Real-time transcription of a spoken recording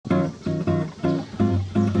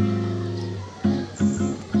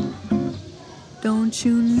Don't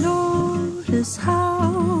you notice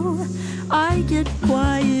how I get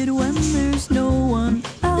quiet when there's no one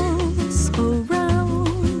else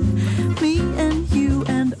around? Me and you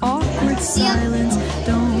and awkward silence.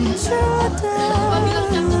 Don't you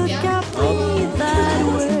dare look at me that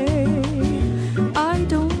way. I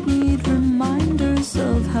don't need reminders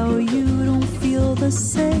of how you don't feel the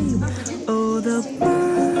same. Oh, the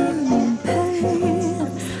burning pain,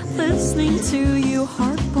 listening to you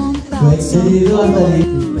heart pump out some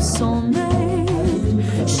new soulmate.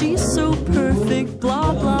 She's so perfect,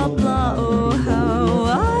 blah blah blah. Oh, how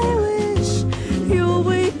I wish you'll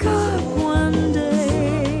wake up one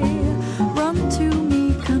day. Run to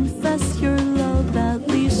me, confess your love. At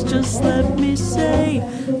least just let me say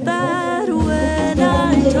that when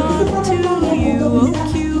I talk to you, oh,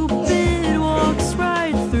 Cupid walks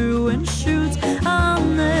right through and shoots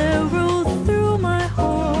an arrow through my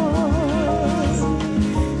heart.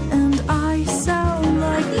 And I sound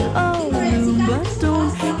like a loon, but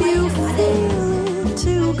don't you feel it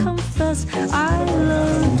to confess I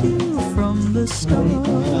loved you from the start.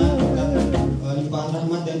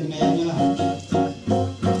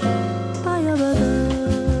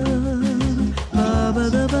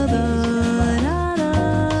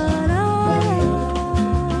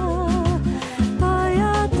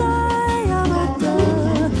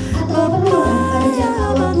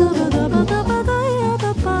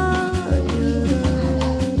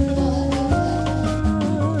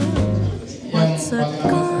 What's a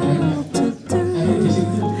girl to do,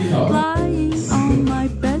 lying on my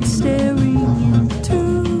bed staring into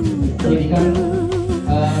the blue?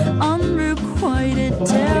 Unrequited,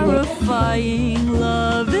 terrifying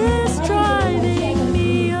love is driving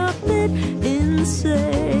me a bit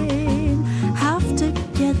insane. Have to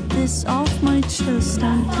get this off my chest.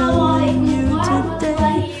 I'm telling you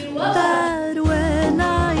today that when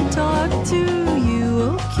I talk to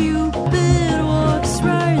you, oh, Cupid walks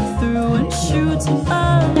right through and shoots an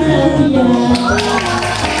arrow.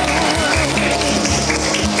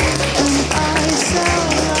 And I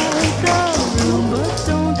sound like a room, but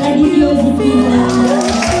don't you feel it?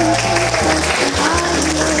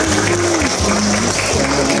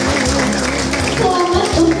 Selamat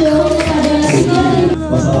untuk pada hari ini.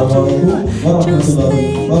 Wassalamualaikum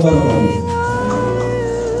warahmatullahi wabarakatuh.